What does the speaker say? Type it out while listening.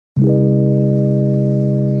For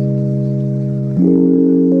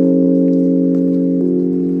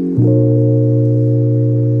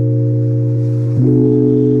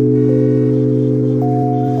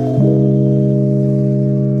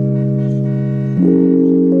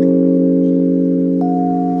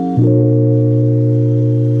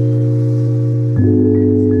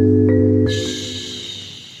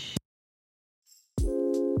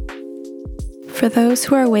those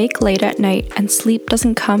who are awake late at night and sleep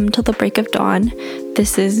doesn't come till the break of dawn,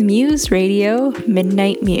 this is Muse Radio,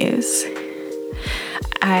 Midnight Muse.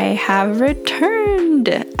 I have returned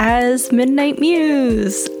as Midnight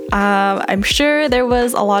Muse. I'm sure there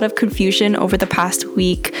was a lot of confusion over the past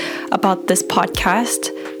week about this podcast,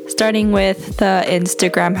 starting with the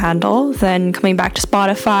Instagram handle, then coming back to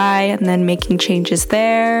Spotify, and then making changes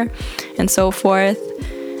there, and so forth.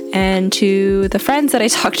 And to the friends that I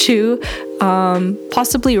talked to,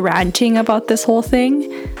 possibly ranting about this whole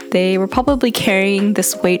thing, they were probably carrying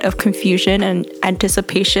this weight of confusion and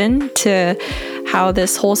anticipation to how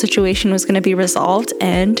this whole situation was going to be resolved,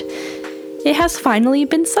 and it has finally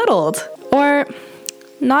been settled. Or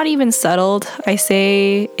not even settled. I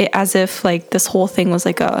say it as if like this whole thing was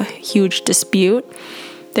like a huge dispute.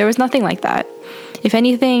 There was nothing like that. If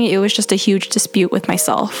anything, it was just a huge dispute with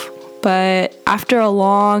myself. But after a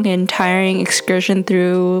long and tiring excursion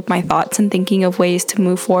through my thoughts and thinking of ways to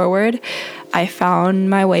move forward, I found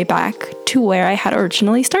my way back to where I had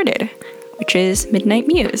originally started, which is Midnight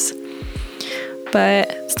Muse. But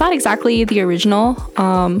it's not exactly the original,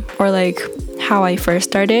 or like how I first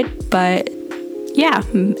started, but yeah,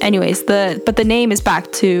 anyways, the name is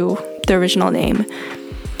back to the original name.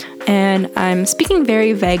 And I'm speaking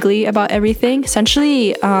very vaguely about everything.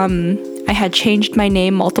 Essentially, I had changed my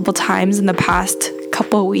name multiple times in the past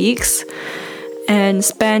couple weeks and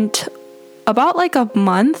spent about like a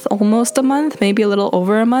month, almost a month, maybe a little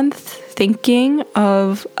over a month, thinking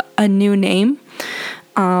of a new name,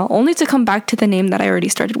 only to come back to the name that I already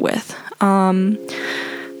started with.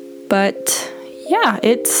 But yeah,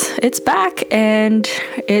 it's back and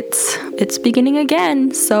it's beginning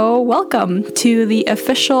again. So welcome to the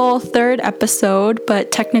official third episode,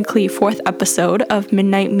 but technically fourth episode of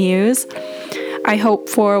Midnight Muse. I hope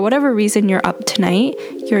for whatever reason you're up tonight,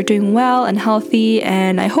 you're doing well and healthy,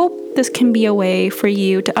 and I hope this can be a way for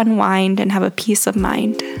you to unwind and have a peace of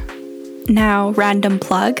mind. Now, random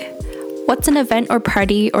plug. What's an event or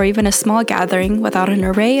party or even a small gathering without an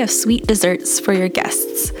array of sweet desserts for your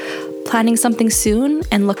guests? Planning something soon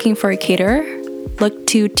and looking for a caterer? Look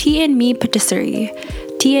to Tea and Me Patisserie.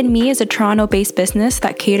 Tea and Me is a Toronto-based business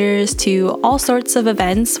that caters to all sorts of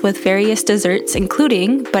events with various desserts,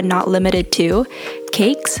 including, but not limited to,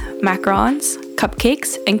 cakes, macarons,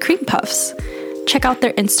 cupcakes, and cream puffs. Check out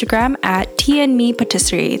their Instagram at Tea and Me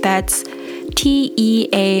Patisserie. That's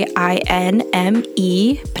TEAINME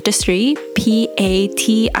Patisserie,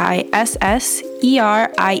 PATISSERIE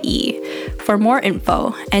for more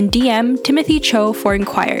info, and DM Timothy Cho for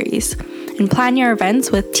inquiries. And plan your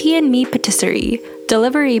events with Tea and Me Patisserie.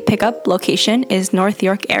 Delivery pickup location is North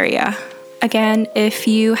York area. Again, if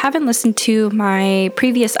you haven't listened to my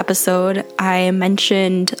previous episode, I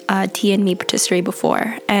mentioned Tea and Me Patisserie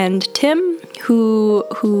before, and Tim, who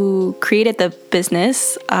created the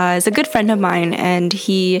business, is a good friend of mine, and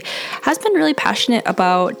he has been really passionate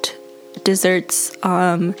about desserts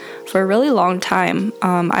for a really long time.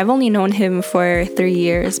 I've only known him for 3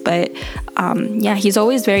 years, but yeah, he's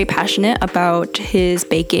always very passionate about his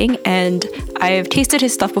baking, and I've tasted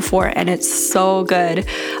his stuff before, and it's so good.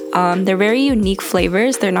 They're very unique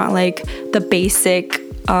flavors. They're not like the basic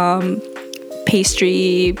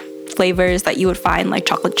pastry flavors that you would find like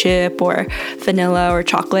chocolate chip or vanilla or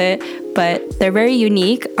chocolate, but they're very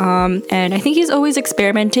unique, and I think he's always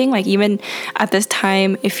experimenting. Like even at this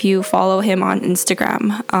time, if you follow him on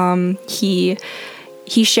Instagram, he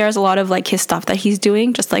shares a lot of like his stuff that he's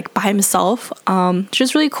doing just like by himself, which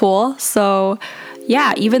is really cool. So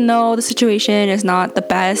yeah, even though the situation is not the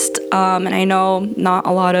best, and I know not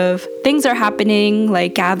a lot of things are happening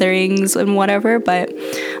like gatherings and whatever, but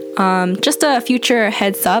just a future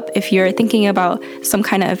heads up, if you're thinking about some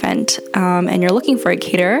kind of event and you're looking for a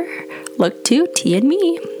caterer, look to Tea and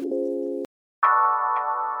Me.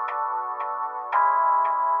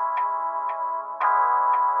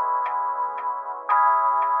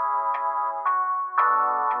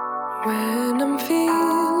 When I'm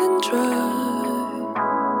feeling dry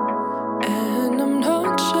and I'm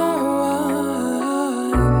not sure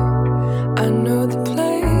why, I know the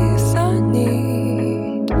place I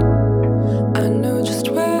need. I know just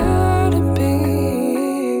where to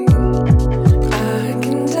be. I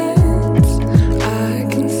can dance, I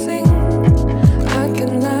can sing, I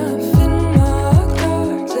can laugh.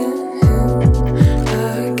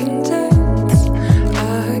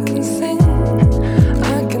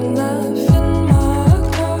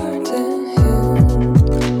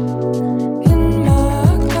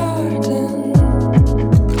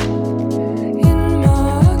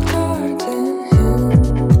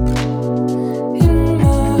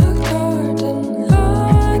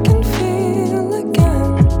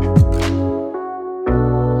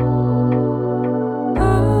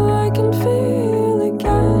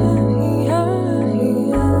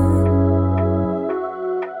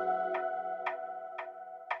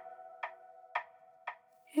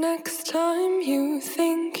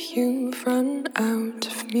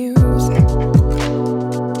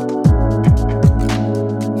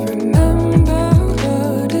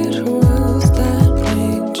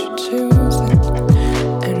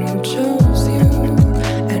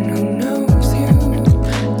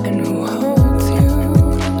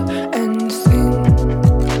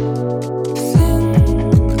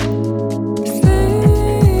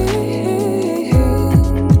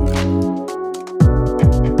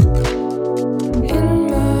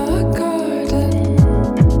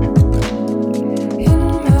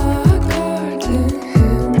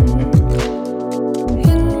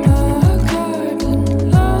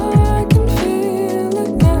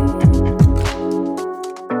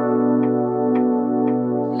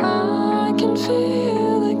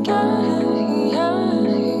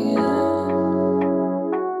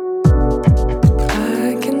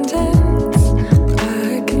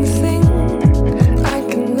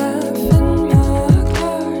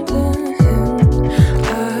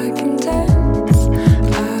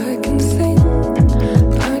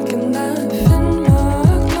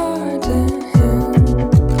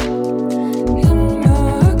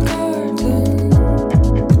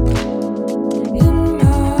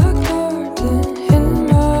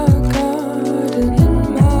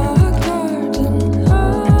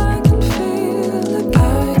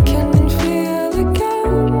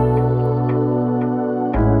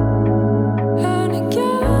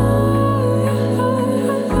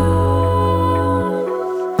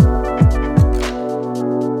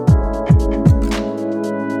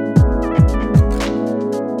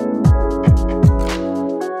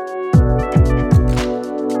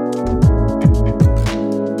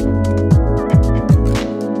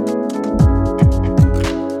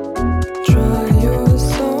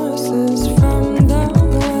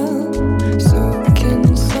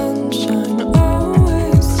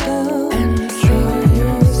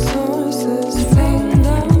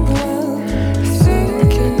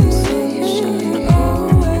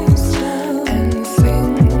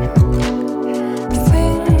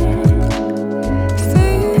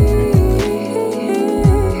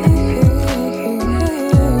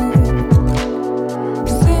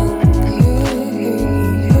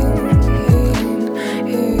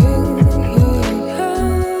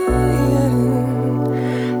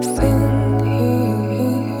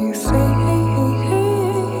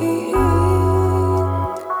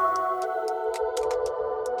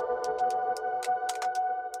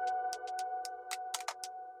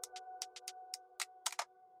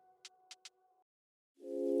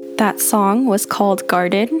 That song was called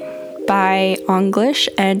Garden by English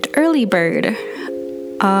and Early Bird.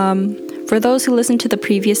 For those who listened to the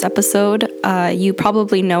previous episode, you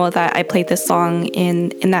probably know that I played this song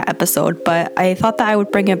in that episode, but I thought that I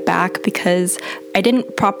would bring it back because I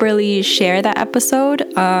didn't properly share that episode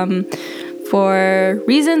for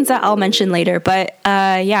reasons that I'll mention later. But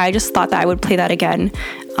I just thought that I would play that again.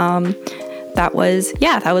 That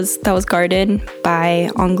was Garden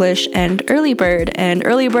by English and Early Bird. And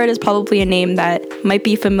Early Bird is probably a name that might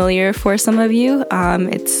be familiar for some of you.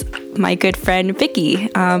 It's my good friend Vicky,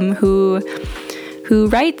 who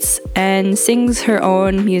writes and sings her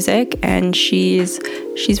own music, and she's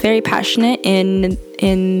very passionate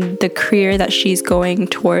in the career that she's going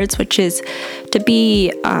towards, which is to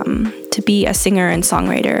be a singer and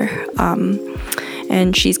songwriter.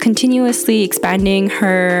 And she's continuously expanding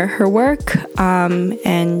her work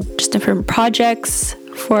and just different projects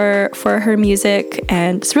for her music,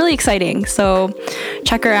 and it's really exciting. So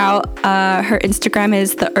check her out. Her Instagram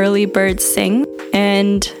is The Early Bird Sing.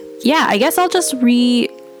 And yeah, I guess I'll just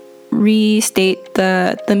restate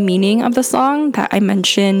the meaning of the song that I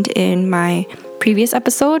mentioned in my previous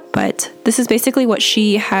episode, but this is basically what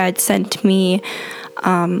she had sent me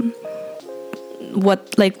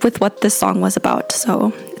what this song was about.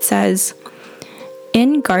 So it says,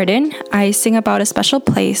 "In Garden, I sing about a special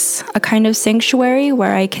place, a kind of sanctuary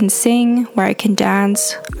where I can sing, where I can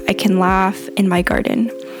dance, I can laugh in my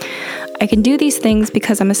garden. I can do these things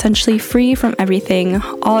because I'm essentially free from everything,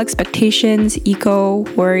 all expectations, ego,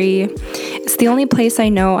 worry. It's the only place I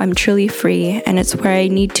know I'm truly free, and it's where I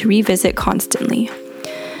need to revisit constantly."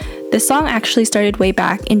 This song actually started way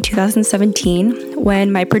back in 2017 when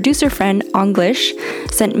my producer friend English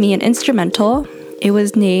sent me an instrumental. It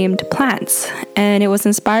was named Plants, and it was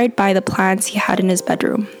inspired by the plants he had in his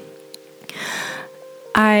bedroom.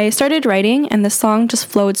 I started writing, and the song just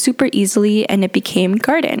flowed super easily, and it became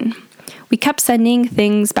Garden. We kept sending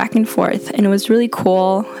things back and forth, and it was really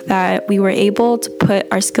cool that we were able to put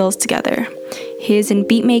our skills together. His in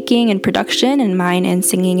beat making and production, and mine in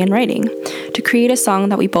singing and writing, to create a song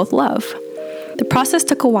that we both love. The process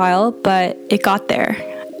took a while, but it got there.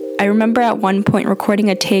 I remember at one point recording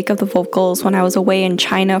a take of the vocals when I was away in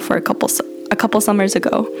China for a couple summers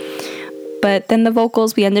ago. But then the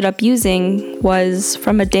vocals we ended up using was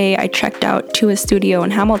from a day I trekked out to a studio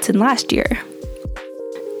in Hamilton last year.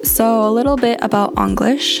 So a little bit about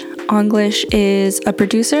English. English is a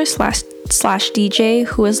producer slash DJ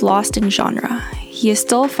who is lost in genre. He is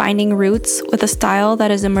still finding roots with a style that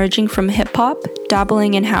is emerging from hip-hop,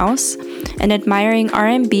 dabbling in house, and admiring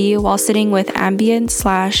R&B while sitting with ambient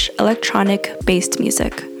slash electronic-based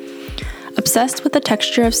music. Obsessed with the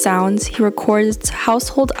texture of sounds, he records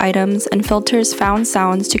household items and filters found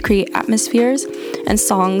sounds to create atmospheres and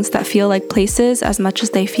songs that feel like places as much as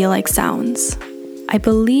they feel like sounds. I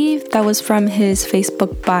believe that was from his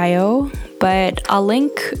Facebook bio, but I'll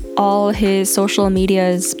link all his social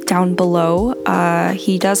medias down below.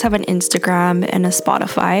 He does have an Instagram and a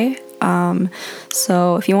Spotify,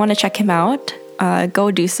 so if you want to check him out,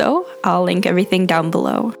 go do so. I'll link everything down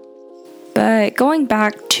below. But going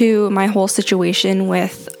back to my whole situation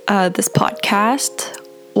with this podcast,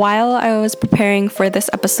 while I was preparing for this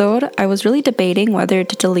episode, I was really debating whether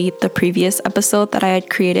to delete the previous episode that I had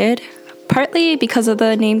created. Partly because of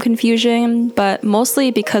the name confusion, but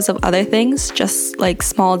mostly because of other things, just like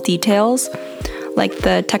small details, like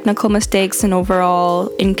the technical mistakes and overall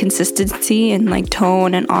inconsistency in like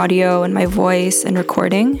tone and audio and my voice and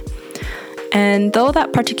recording. And though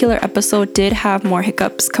that particular episode did have more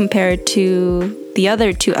hiccups compared to the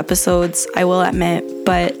other two episodes, I will admit,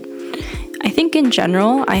 but I think in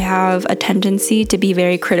general, I have a tendency to be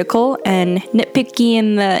very critical and nitpicky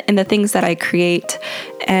in the things that I create,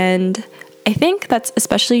 and I think that's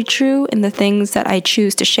especially true in the things that I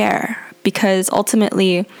choose to share, because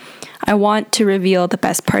ultimately, I want to reveal the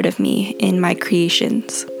best part of me in my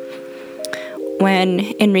creations. When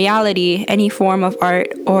in reality, any form of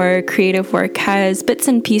art or creative work has bits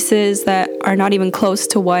and pieces that are not even close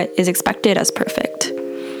to what is expected as perfect.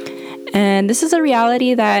 And this is a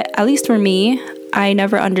reality that, at least for me, I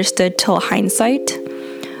never understood till hindsight.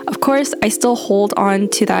 Of course, I still hold on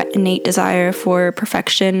to that innate desire for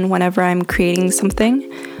perfection whenever I'm creating something,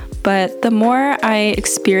 but the more I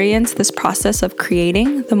experience this process of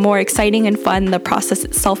creating, the more exciting and fun the process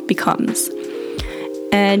itself becomes.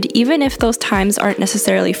 And even if those times aren't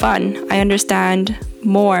necessarily fun, I understand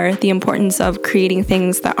more the importance of creating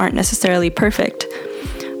things that aren't necessarily perfect.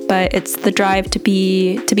 But it's the drive to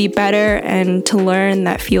be better and to learn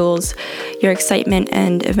that fuels your excitement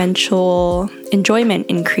and eventual enjoyment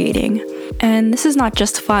in creating. And this is not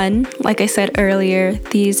just fun. Like I said earlier,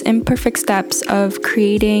 these imperfect steps of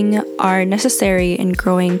creating are necessary in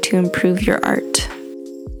growing to improve your art.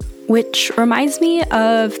 Which reminds me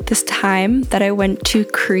of this time that I went to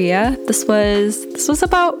Korea. This was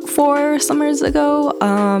about 4 summers ago.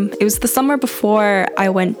 It was the summer before I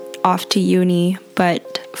went off to uni,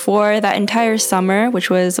 but for that entire summer, which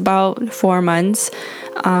was about 4 months,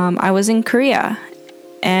 I was in Korea.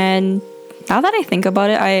 And now that I think about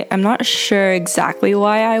it, I'm not sure exactly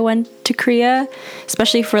why I went to Korea,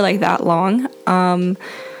 especially for like that long.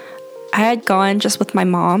 I had gone just with my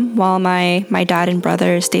mom while my dad and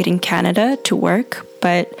brother stayed in Canada to work,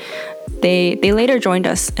 but they later joined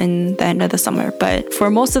us in the end of the summer. But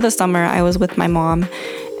for most of the summer, I was with my mom.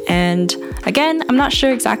 And again, I'm not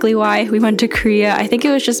sure exactly why we went to Korea. I think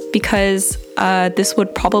it was just because this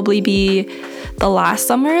would probably be the last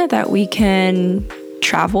summer that we can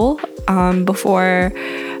travel before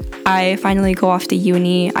I finally go off to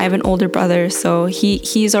uni. I have an older brother, so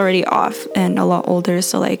he's already off and a lot older.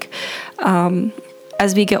 So like,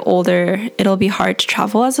 as we get older, it'll be hard to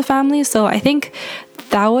travel as a family. So I think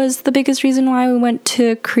that was the biggest reason why we went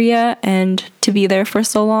to Korea and to be there for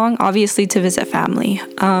so long, obviously to visit family.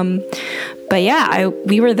 But yeah,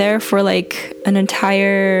 we were there for like an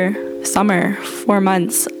entire summer, 4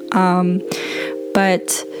 months.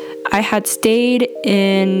 But I had stayed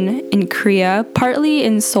in Korea, partly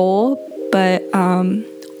in Seoul, but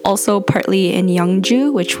also partly in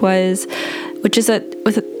Yeongju, which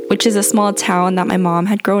is a small town that my mom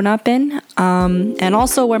had grown up in, and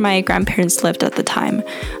also where my grandparents lived at the time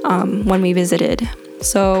when we visited.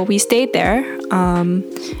 So we stayed there.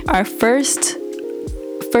 Our first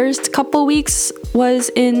couple weeks was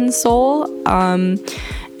in Seoul,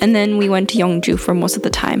 and then we went to Yeongju for most of the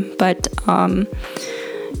time. But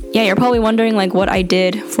yeah, you're probably wondering like what I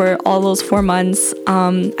did for all those 4 months.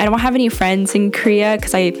 I don't have any friends in Korea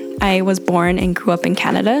because I was born and grew up in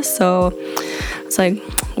Canada. So it's like,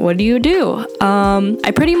 what do you do?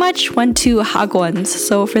 I pretty much went to hagwons.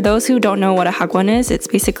 So for those who don't know what a hagwon is, it's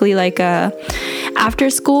basically like a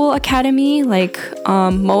after-school academy. Like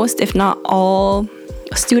most, if not all,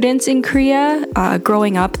 students in Korea,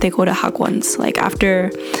 growing up, they go to hagwons. Like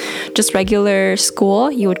after just regular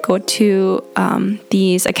school, you would go to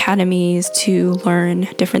these academies to learn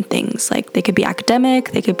different things. Like they could be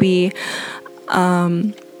academic, they could be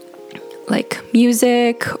like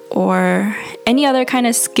music or any other kind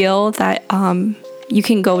of skill that you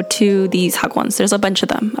can go to these hagwons. There's a bunch of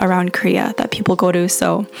them around Korea that people go to.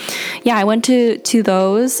 So yeah, I went to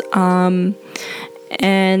those, and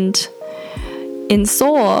in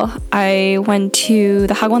Seoul,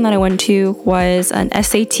 the hagwon that I went to was an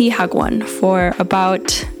SAT hagwon for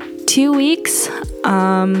about 2 weeks.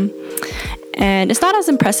 And it's not as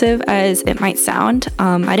impressive as it might sound.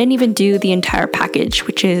 I didn't even do the entire package,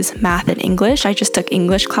 which is math and English. I just took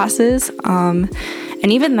English classes. And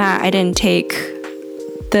even that, I didn't take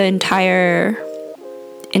the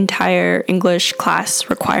entire English class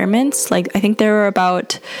requirements. Like I think there were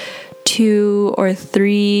about 2 or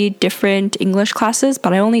 3 different English classes,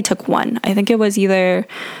 but I only took one. I think it was either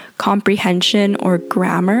comprehension or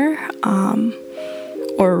grammar,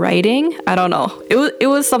 or writing. I don't know. It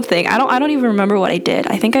was something. I don't even remember what I did.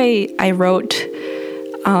 I think I wrote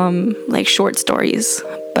like short stories,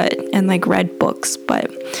 and like read books. But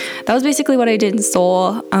that was basically what I did in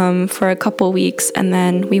Seoul for a couple weeks, and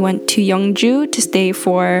then we went to Yeongju to stay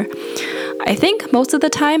for, I think most of the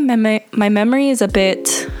time. My memory is a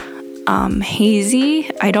bit hazy.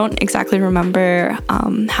 I don't exactly remember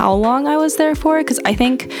how long I was there for, because I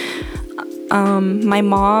think my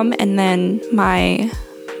mom and then my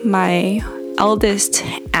eldest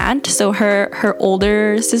aunt, so her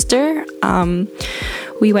older sister,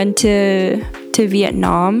 we went to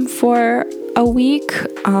Vietnam for a week,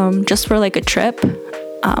 just for like a trip.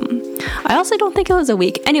 I also don't think it was a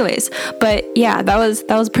week. Anyways, but yeah, that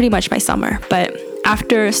was pretty much my summer. But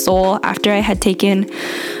after Seoul, after I had taken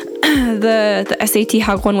the SAT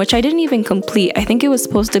hagwon, which I didn't even complete. I think it was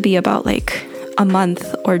supposed to be about like a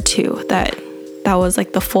month or 2 that was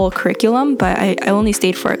like the full curriculum, but I only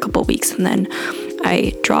stayed for a couple weeks and then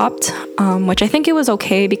I dropped, which I think it was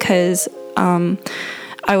okay because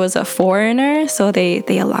I was a foreigner, so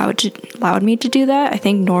they allowed me to do that. I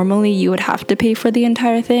think normally you would have to pay for the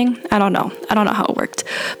entire thing. I don't know how it worked,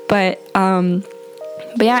 but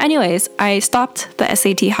yeah, anyways, I stopped the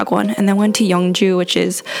SAT hagwon and then went to Yeongju, which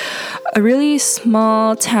is a really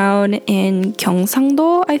small town in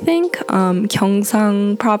Gyeongsang-do, I think,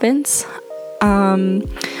 Gyeongsang province.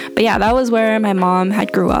 But yeah, that was where my mom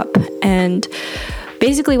had grew up, and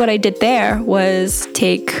basically what I did there was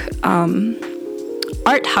take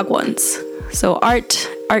art hagwons. So art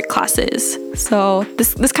classes. So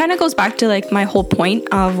this kind of goes back to like my whole point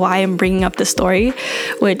of why I'm bringing up the story,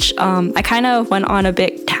 which I kind of went on a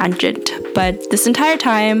bit tangent. But this entire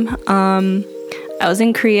time, I was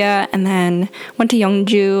in Korea and then went to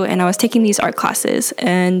Yeongju, and I was taking these art classes.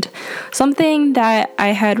 And something that I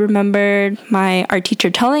had remembered my art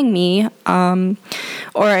teacher telling me,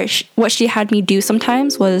 what she had me do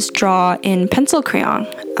sometimes, was draw in pencil crayon,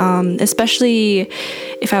 especially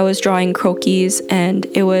if I was drawing croquis. And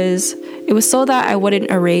it was so that I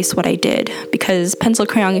wouldn't erase what I did, because pencil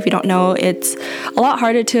crayon, if you don't know, it's a lot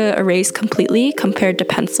harder to erase completely compared to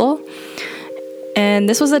pencil. And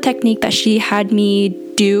this was a technique that she had me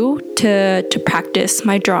do to practice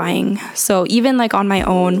my drawing. So even like on my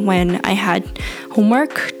own, when I had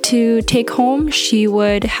homework to take home, she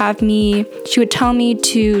would tell me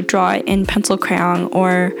to draw it in pencil crayon,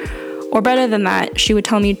 or better than that, she would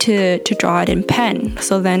tell me to draw it in pen,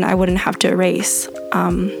 so then I wouldn't have to erase.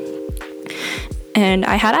 And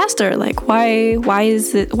I had asked her, like, why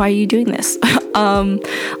are you doing this?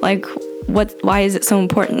 Why is it so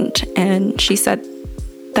important? And she said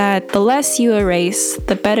that the less you erase,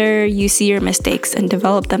 the better you see your mistakes and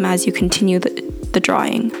develop them as you continue the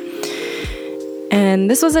drawing. And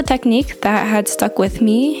this was a technique that had stuck with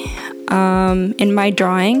me in my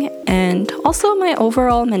drawing, and also my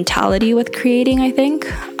overall mentality with creating, I think.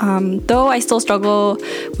 Though I still struggle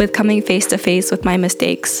with coming face to face with my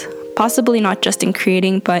mistakes, possibly not just in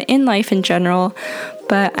creating, but in life in general.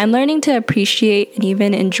 But I'm learning to appreciate and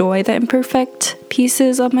even enjoy the imperfect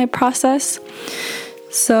pieces of my process.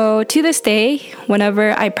 So to this day,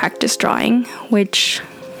 whenever I practice drawing, which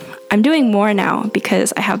I'm doing more now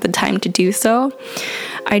because I have the time to do so,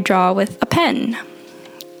 I draw with a pen.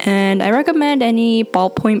 And I recommend any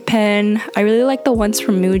ballpoint pen. I really like the ones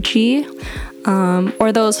from Muji,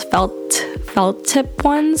 or those felt tip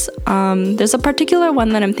ones. There's a particular one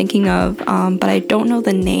that I'm thinking of, but I don't know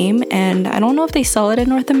the name, and I don't know if they sell it in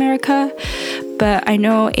North America, but I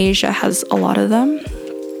know Asia has a lot of them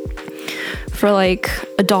for like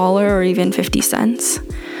 $1 or even 50 cents.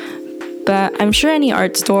 But I'm sure any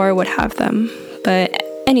art store would have them. But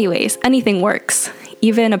anyways, anything works.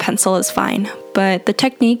 Even a pencil is fine. But the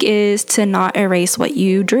technique is to not erase what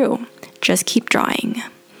you drew. Just keep drawing.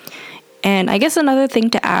 And I guess another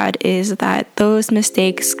thing to add is that those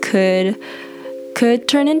mistakes could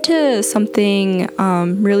turn into something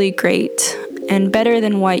really great and better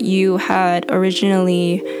than what you had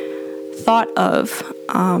originally thought of.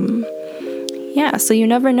 So you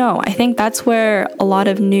never know. I think that's where a lot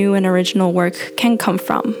of new and original work can come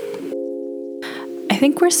from. I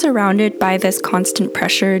think we're surrounded by this constant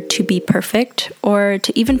pressure to be perfect, or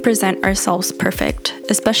to even present ourselves perfect,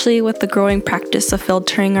 especially with the growing practice of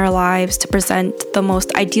filtering our lives to present the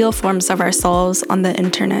most ideal forms of ourselves on the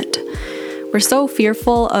internet. We're so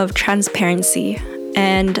fearful of transparency,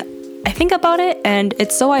 and I think about it, and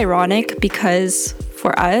it's so ironic because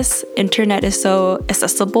for us, internet is so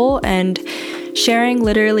accessible, and sharing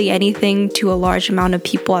literally anything to a large amount of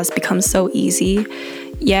people has become so easy.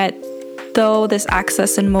 Yet, though this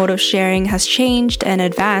access and mode of sharing has changed and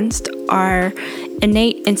advanced, our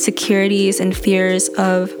innate insecurities and fears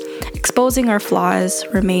of exposing our flaws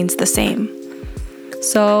remains the same.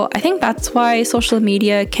 So I think that's why social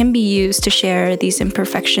media can be used to share these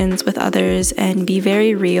imperfections with others and be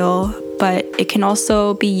very real, but it can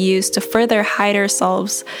also be used to further hide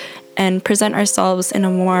ourselves and present ourselves in a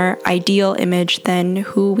more ideal image than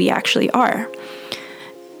who we actually are.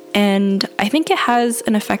 And I think it has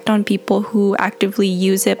an effect on people who actively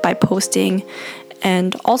use it by posting,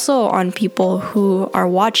 and also on people who are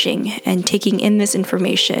watching and taking in this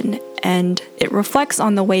information. And it reflects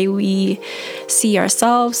on the way we see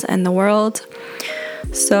ourselves and the world.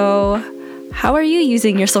 So, how are you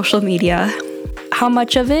using your social media? How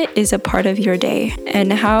much of it is a part of your day?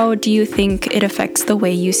 And how do you think it affects the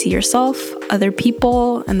way you see yourself, other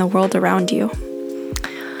people, and the world around you?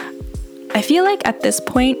 I feel like at this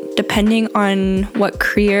point, depending on what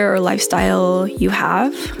career or lifestyle you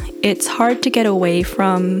have, it's hard to get away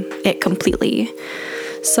from it completely.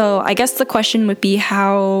 So I guess the question would be,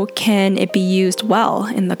 how can it be used well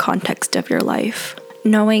in the context of your life?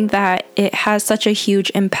 Knowing that it has such a huge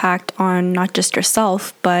impact on not just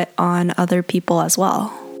yourself, but on other people as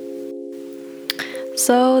well.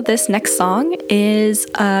 So this next song is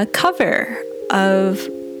a cover of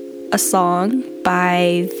a song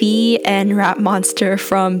by V and Rap Monster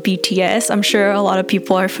from BTS. I'm sure a lot of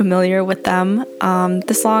people are familiar with them.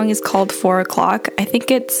 The song is called 4 O'Clock. I think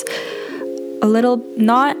it's a little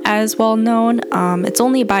not as well known. It's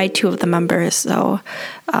only by two of the members, so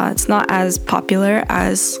it's not as popular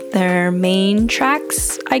as their main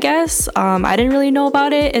tracks, I guess. I didn't really know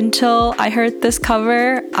about it until I heard this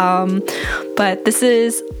cover, but this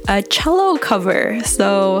is a cello cover,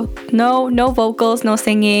 so no vocals, no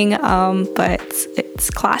singing, but it's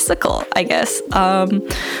classical, I guess,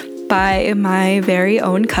 by my very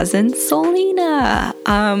own cousin Selena.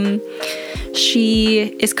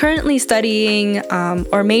 She is currently studying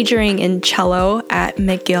or majoring in cello at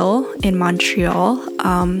McGill in Montreal.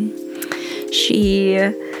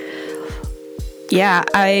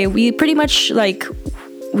 We pretty much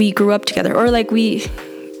we grew up together, or we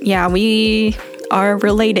are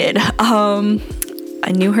related.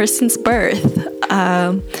 I knew her since birth.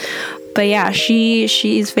 But yeah, she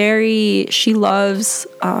loves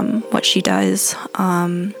what she does.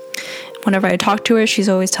 Whenever I talk to her, she's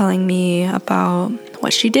always telling me about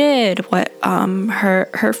what she did, what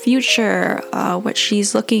her future, what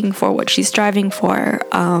she's looking for, what she's striving for.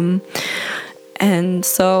 And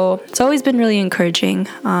so it's always been really encouraging.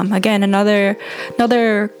 Again, another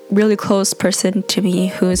really close person to me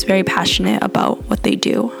who's very passionate about what they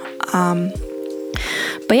do.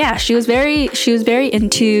 But yeah, she was very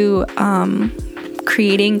into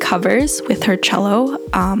creating covers with her cello,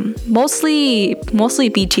 mostly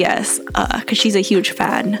BTS, because she's a huge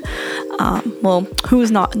fan. Well,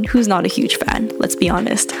 who's not a huge fan? Let's be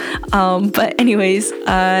honest. But anyways,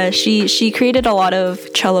 she created a lot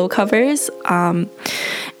of cello covers,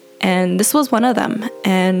 and this was one of them.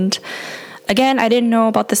 And again, I didn't know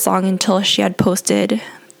about the song until she had posted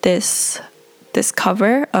this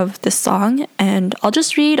cover of the song, and I'll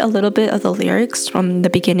just read a little bit of the lyrics from the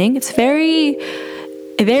beginning. It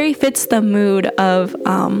very fits the mood of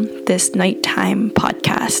this nighttime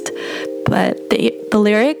podcast. But the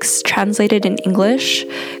lyrics translated in English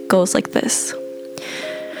goes like this.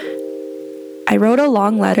 I wrote a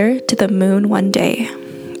long letter to the moon one day.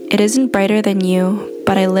 It isn't brighter than you,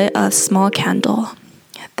 but I lit a small candle.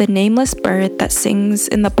 The nameless bird that sings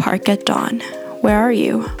in the park at dawn. Where are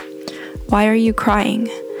you? Why are you crying?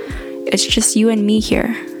 It's just you and me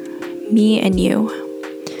here. Me and you.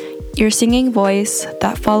 Your singing voice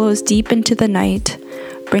that follows deep into the night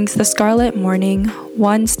brings the scarlet morning,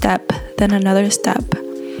 one step, then another step.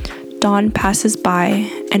 Dawn passes by,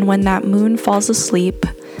 and when that moon falls asleep,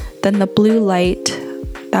 then the blue light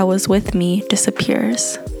that was with me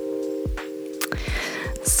disappears.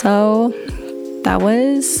 So that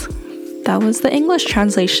was the English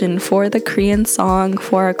translation for the Korean song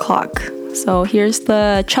 4 O'Clock. So here's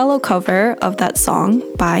the cello cover of that song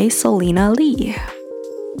by Selena Lee.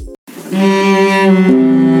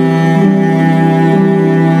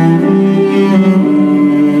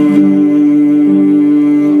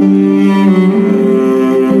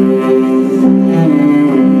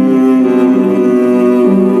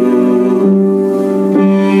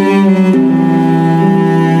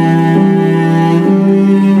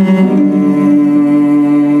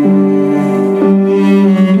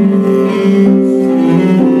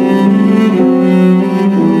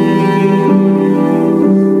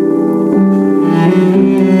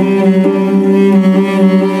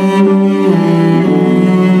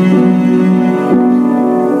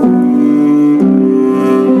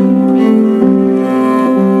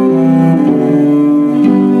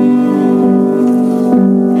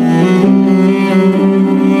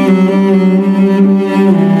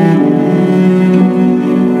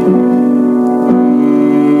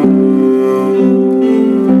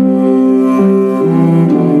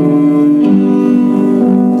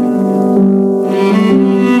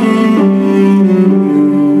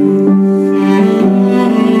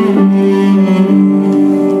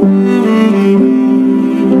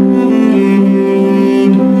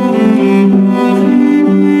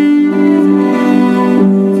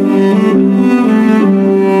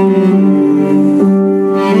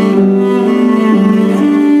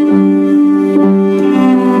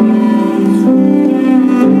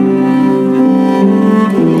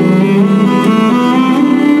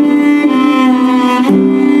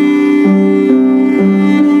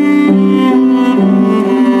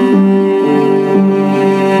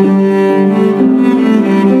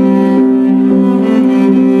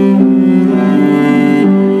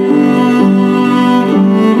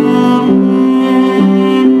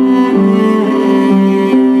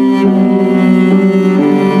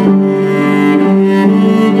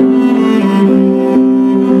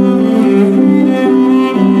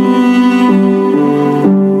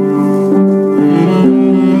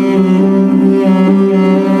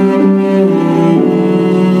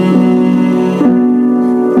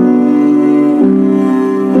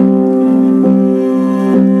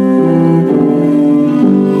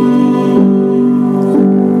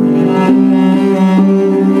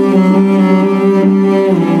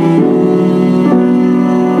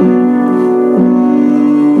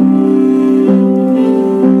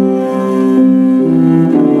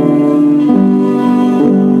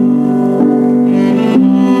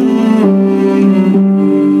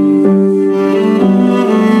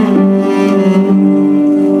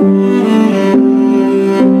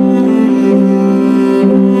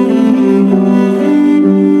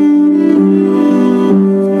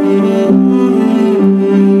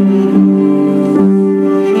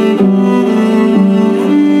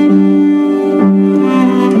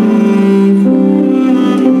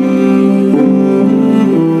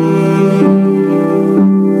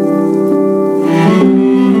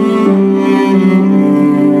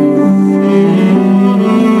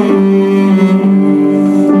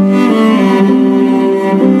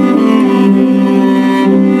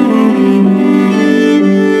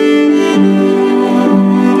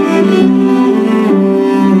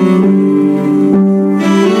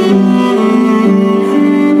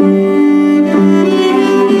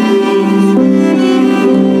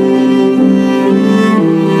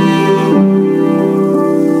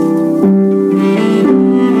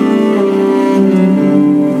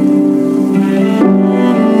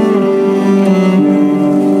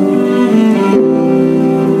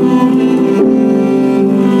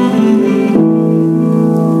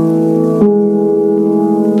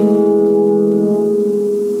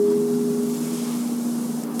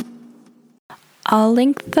 I'll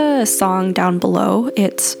link the song down below.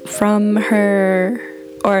 It's from her,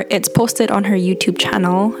 or it's posted on her YouTube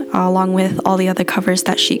channel, along with all the other covers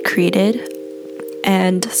that she created.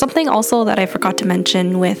 And something also that I forgot to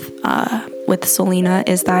mention with Solina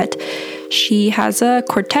is that she has a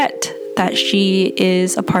quartet that she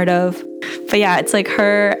is a part of. But yeah, it's like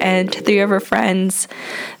her and 3 of her friends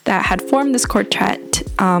that had formed this quartet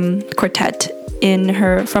in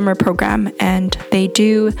from her program, and they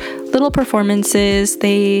do little performances.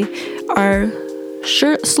 They are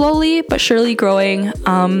slowly but surely growing,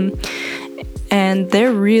 and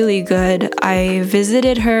they're really good. I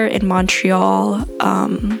visited her in Montreal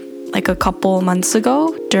like a couple months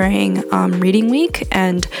ago during reading week,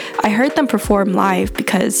 and I heard them perform live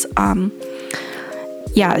because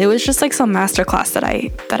it was just like some masterclass that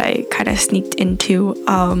I kind of sneaked into,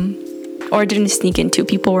 or didn't sneak into.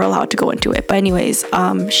 People were allowed to go into it, but anyways,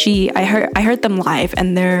 I heard them live,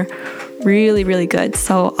 and they're really, really good.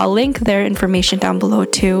 So I'll link their information down below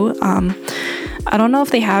too. I don't know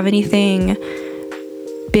if they have anything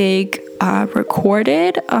big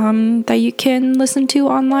recorded that you can listen to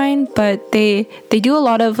online, but they do a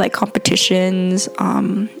lot of like competitions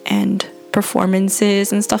and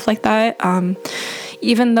performances and stuff like that.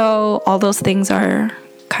 Even though all those things are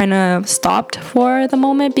kind of stopped for the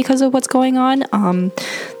moment because of what's going on,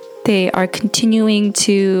 they are continuing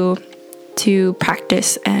to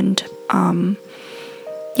practice and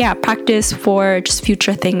practice for just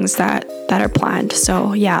future things that are planned.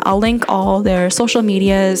 So yeah, I'll link all their social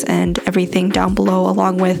medias and everything down below,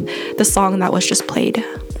 along with the song that was just played.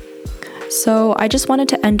 So I just wanted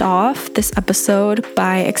to end off this episode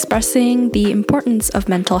by expressing the importance of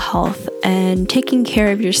mental health and taking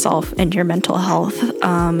care of yourself and your mental health,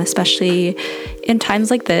 especially in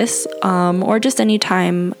times like this, or just any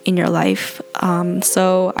time in your life.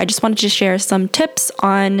 So I just wanted to share some tips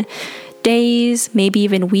on days, maybe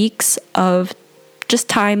even weeks of just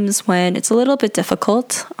times when it's a little bit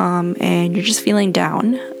difficult, and you're just feeling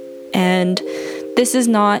down. And this is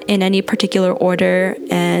not in any particular order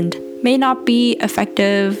and may not be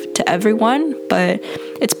effective to everyone, but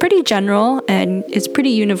it's pretty general and it's pretty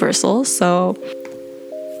universal. So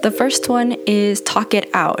the first one is talk it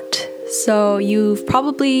out. So you've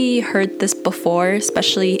probably heard this before,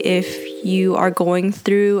 especially if you are going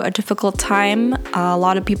through a difficult time. A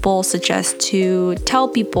lot of people suggest to tell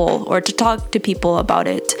people or to talk to people about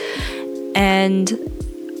it. And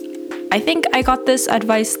I think I got this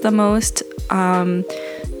advice the most,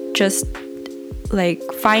 just like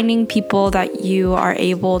finding people that you are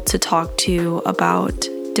able to talk to about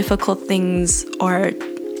difficult things, or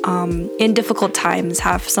in difficult times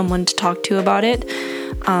have someone to talk to about it,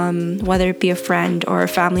 whether it be a friend or a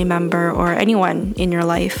family member or anyone in your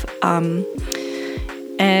life.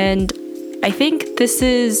 And I think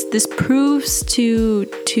this proves to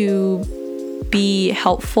be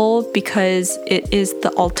helpful because it is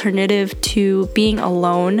the alternative to being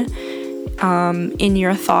alone in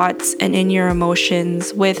your thoughts and in your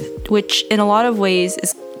emotions, which in a lot of ways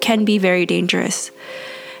can be very dangerous,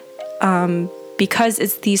 because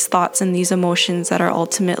it's these thoughts and these emotions that are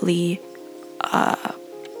ultimately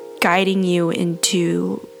guiding you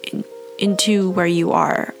into where you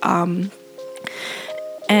are.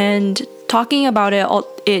 And talking about it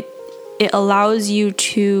allows you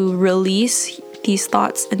to release these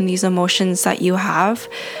thoughts and these emotions that you have,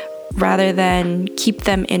 rather than keep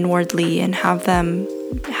them inwardly and have them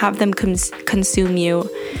consume you.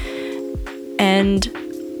 And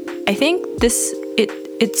I think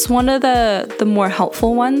it's one of the more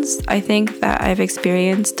helpful ones, I think, that I've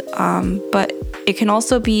experienced, but it can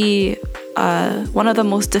also be one of the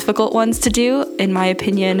most difficult ones to do, in my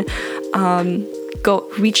opinion,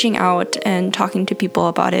 reaching out and talking to people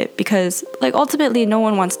about it, because like ultimately no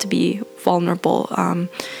one wants to be vulnerable,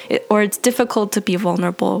 or it's difficult to be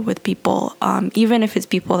vulnerable with people, even if it's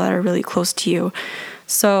people that are really close to you.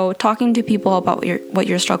 So talking to people about what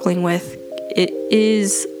you're struggling with,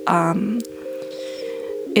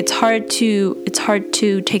 it's hard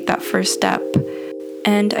to take that first step.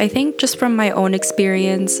 And I think just from my own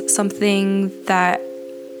experience, something that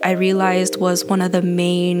I realized was one of the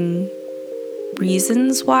main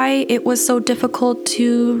reasons why it was so difficult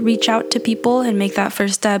to reach out to people and make that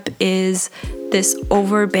first step is this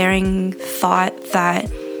overbearing thought that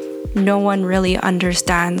no one really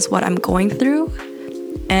understands what I'm going through.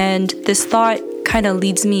 And this thought kind of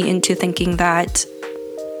leads me into thinking that,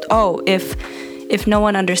 oh, if no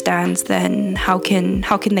one understands, then how can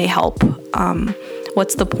they help?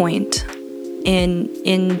 What's the point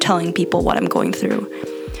in telling people what I'm going through?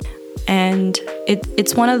 And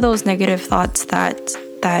it's one of those negative thoughts that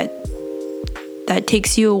that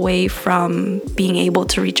takes you away from being able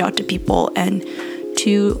to reach out to people and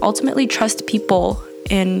to ultimately trust people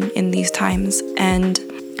in these times.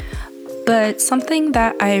 But something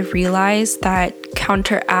that I realized that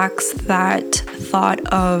counteracts that thought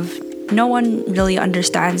of no one really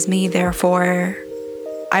understands me, therefore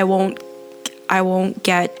I won't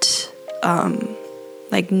get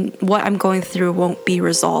like what I'm going through won't be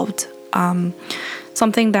resolved.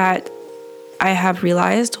 Something that I have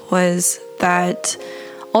realized was that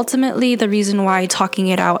ultimately the reason why talking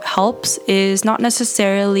it out helps is not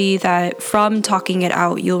necessarily that from talking it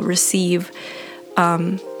out you'll receive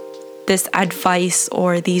this advice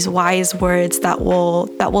or these wise words that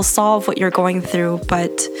will solve what you're going through,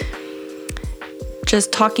 but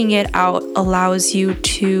just talking it out allows you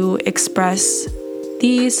to express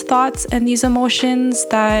these thoughts and these emotions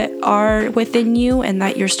that are within you and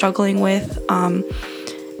that you're struggling with,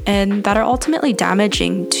 and that are ultimately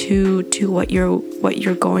damaging to what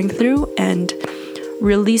you're going through. And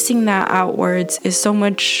releasing that outwards is so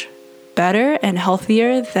much better and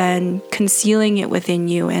healthier than concealing it within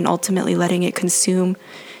you and ultimately letting it consume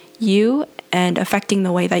you and affecting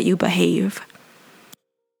the way that you behave.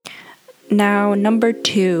 Now, number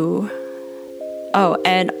 2. Oh,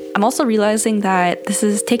 and I'm also realizing that this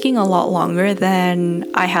is taking a lot longer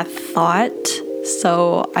than I had thought.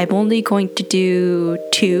 So I'm only going to do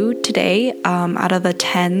 2 today out of the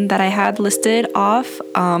 10 that I had listed off.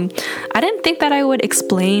 I didn't think that I would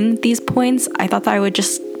explain these points. I thought that I would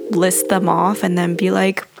just list them off and then be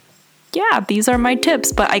like, yeah, these are my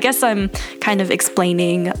tips. But I guess I'm kind of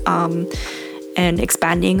explaining and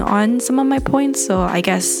expanding on some of my points. So I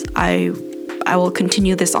guess I will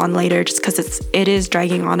continue this on later just because it is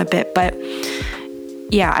dragging on a bit. But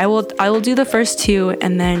yeah, I will do the first 2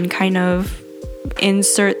 and then kind of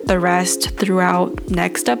insert the rest throughout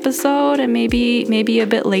next episode and maybe a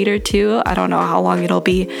bit later too. I don't know how long it'll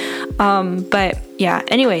be. But yeah,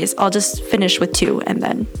 anyways, I'll just finish with 2 and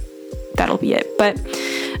then that'll be it. But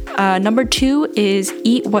number 2 is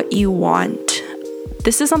eat what you want.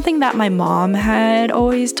 This is something that my mom had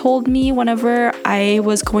always told me whenever I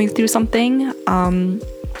was going through something. And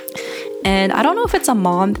I don't know if it's a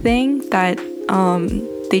mom thing that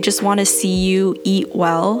they just want to see you eat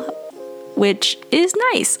well, which is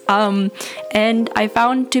nice. And I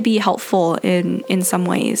found to be helpful in some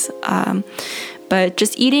ways. But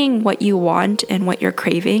just eating what you want and what you're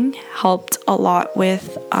craving helped a lot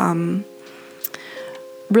with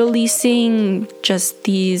releasing just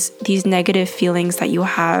these negative feelings that you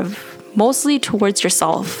have, mostly towards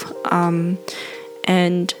yourself,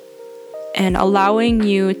 and allowing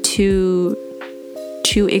you to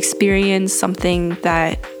experience something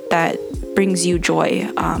that brings you joy,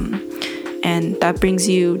 and that brings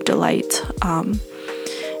you delight,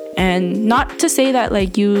 and not to say that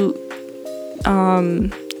like you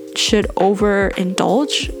should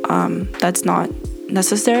overindulge. That's not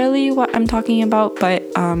necessarily what I'm talking about,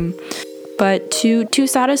 but to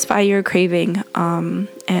satisfy your craving,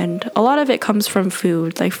 and a lot of it comes from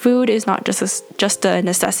food. Like food is not just a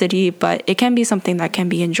necessity, but it can be something that can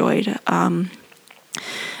be enjoyed.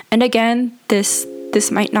 And again, this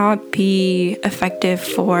might not be effective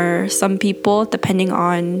for some people depending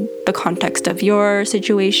on the context of your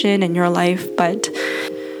situation and your life, but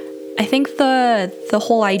I think the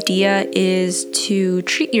whole idea is to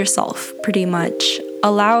treat yourself pretty much.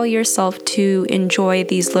 Allow yourself to enjoy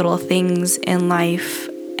these little things in life.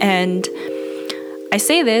 And I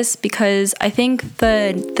say this because I think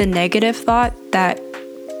the negative thought that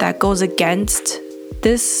goes against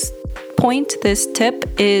this point, this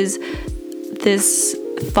tip, is this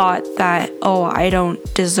thought that, oh, I don't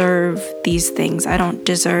deserve these things. I don't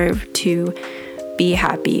deserve to be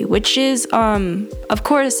happy, which is, of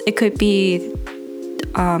course, it could be,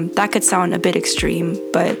 that could sound a bit extreme,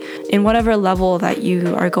 but in whatever level that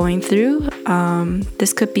you are going through,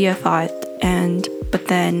 this could be a thought. But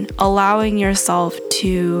then allowing yourself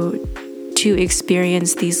to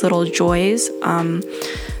experience these little joys,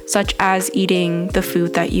 such as eating the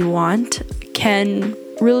food that you want, can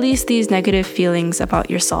release these negative feelings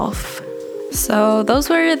about yourself. So those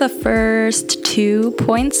were the first 2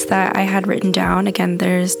 points that I had written down. Again,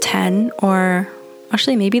 there's 10, or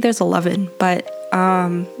actually maybe there's 11, but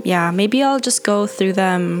yeah, maybe I'll just go through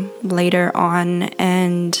them later on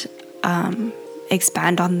and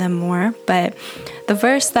expand on them more. But the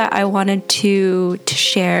verse that I wanted to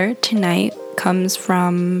share tonight comes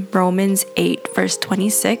from Romans 8, verse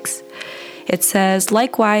 26. It says,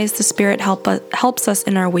 "Likewise, the Spirit helps us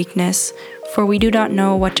in our weakness, for we do not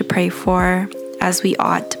know what to pray for as we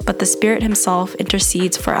ought, but the Spirit Himself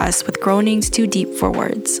intercedes for us with groanings too deep for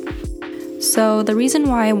words." So the reason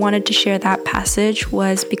why I wanted to share that passage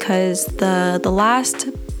was because the last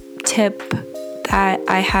tip that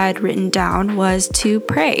I had written down was to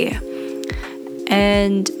pray.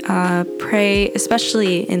 And pray,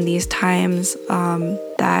 especially in these times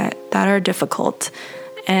that are difficult.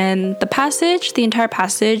 And the entire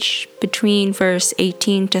passage between verse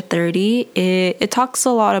 18 to 30, it talks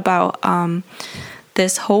a lot about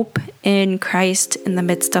this hope in Christ in the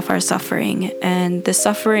midst of our suffering. And the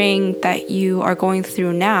suffering that you are going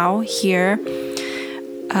through now here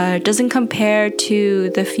doesn't compare to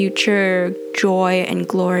the future joy and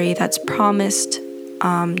glory that's promised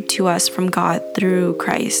to us from God through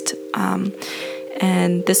Christ.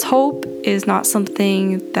 And this hope is not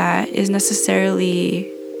something that is necessarily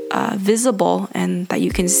visible and that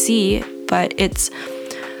you can see, but it's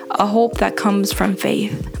a hope that comes from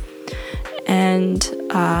faith. And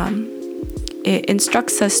it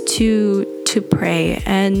instructs us to pray.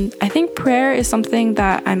 And I think prayer is something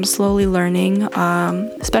that I'm slowly learning,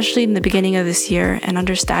 especially in the beginning of this year, and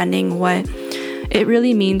understanding what it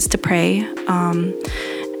really means to pray.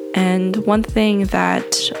 And one thing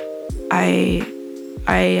that I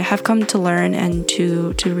have come to learn and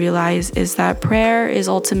to realize is that prayer is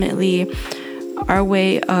ultimately our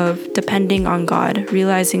way of depending on God,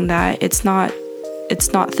 realizing that it's not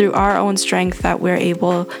through our own strength that we're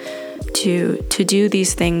able to do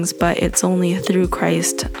these things, but it's only through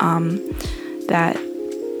Christ that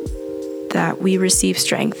we receive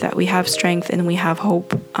strength, that we have strength and we have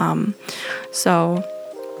hope. So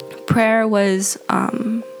prayer was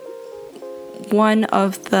one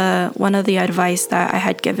of the advice that I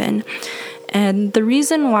had given. And the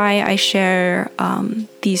reason why I share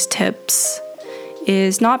these tips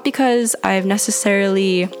is not because I've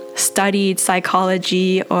necessarily studied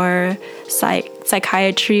psychology or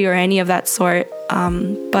psychiatry or any of that sort,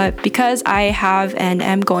 but because I have and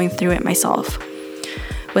am going through it myself.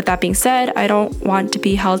 With that being said, I don't want to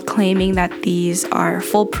be held claiming that these are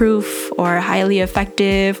foolproof or highly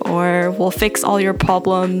effective or will fix all your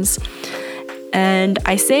problems. And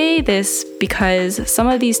I say this because some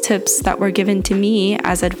of these tips that were given to me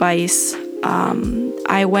as advice,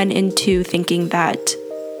 I went into thinking that,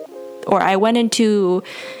 or I went into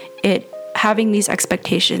it having these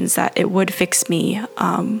expectations that it would fix me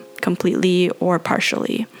completely or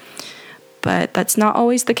partially. But that's not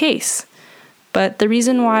always the case. But the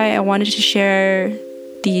reason why I wanted to share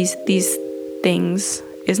these things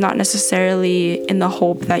is not necessarily in the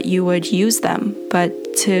hope that you would use them, but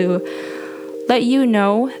to let you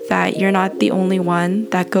know that you're not the only one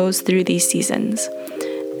that goes through these seasons.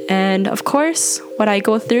 And of course, what I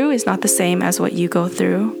go through is not the same as what you go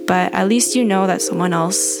through, but at least you know that someone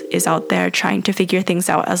else is out there trying to figure things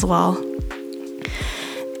out as well.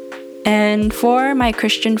 And for my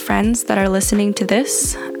Christian friends that are listening to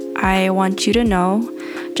this, I want you to know,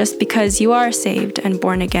 just because you are saved and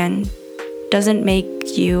born again doesn't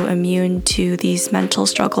make you immune to these mental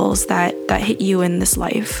struggles that hit you in this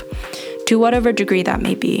life, to whatever degree that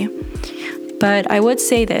may be. But I would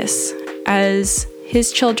say this, as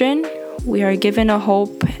His children, we are given a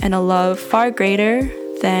hope and a love far greater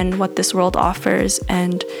than what this world offers,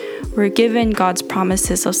 and we're given God's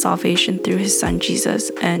promises of salvation through His Son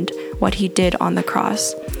Jesus and what He did on the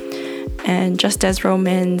cross. And just as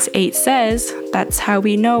Romans 8 says, that's how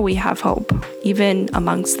we know we have hope, even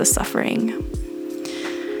amongst the suffering.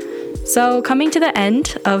 So coming to the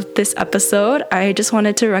end of this episode, I just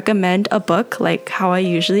wanted to recommend a book like how I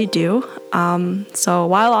usually do. So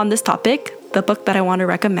while on this topic, the book that I want to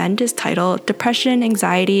recommend is titled Depression,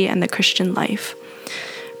 Anxiety, and the Christian Life.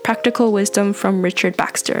 Practical Wisdom from Richard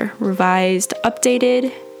Baxter, revised,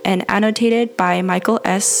 updated, and annotated by Michael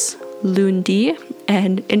S. Lundy,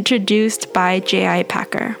 and introduced by J.I.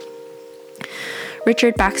 Packer.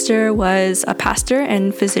 Richard Baxter was a pastor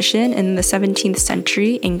and physician in the 17th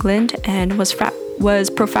century England and was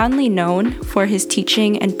profoundly known for his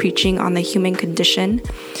teaching and preaching on the human condition,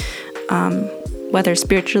 whether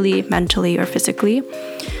spiritually, mentally, or physically.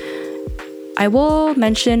 I will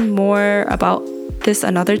mention more about this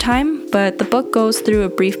another time, but the book goes through a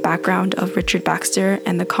brief background of Richard Baxter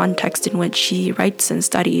and the context in which he writes and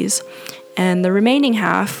studies. And the remaining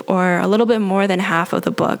half, or a little bit more than half of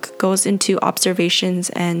the book, goes into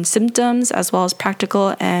observations and symptoms, as well as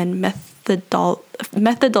practical and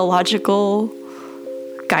methodological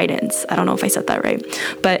guidance. I don't know if I said that right.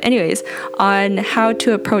 But anyways, on how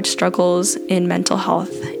to approach struggles in mental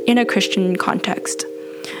health in a Christian context.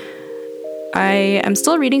 I am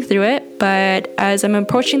still reading through it, but as I'm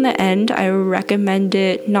approaching the end, I recommend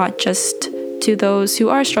it not just to those who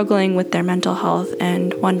are struggling with their mental health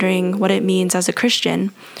and wondering what it means as a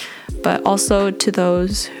Christian, but also to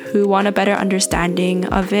those who want a better understanding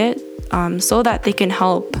of it, so that they can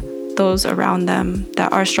help those around them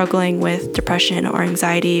that are struggling with depression or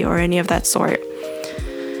anxiety or any of that sort.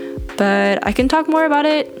 But I can talk more about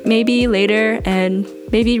it maybe later and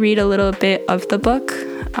maybe read a little bit of the book.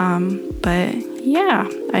 But yeah,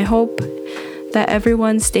 I hope that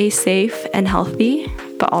everyone stays safe and healthy,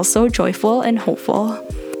 but also joyful and hopeful.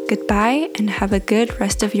 Goodbye and have a good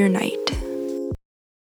rest of your night.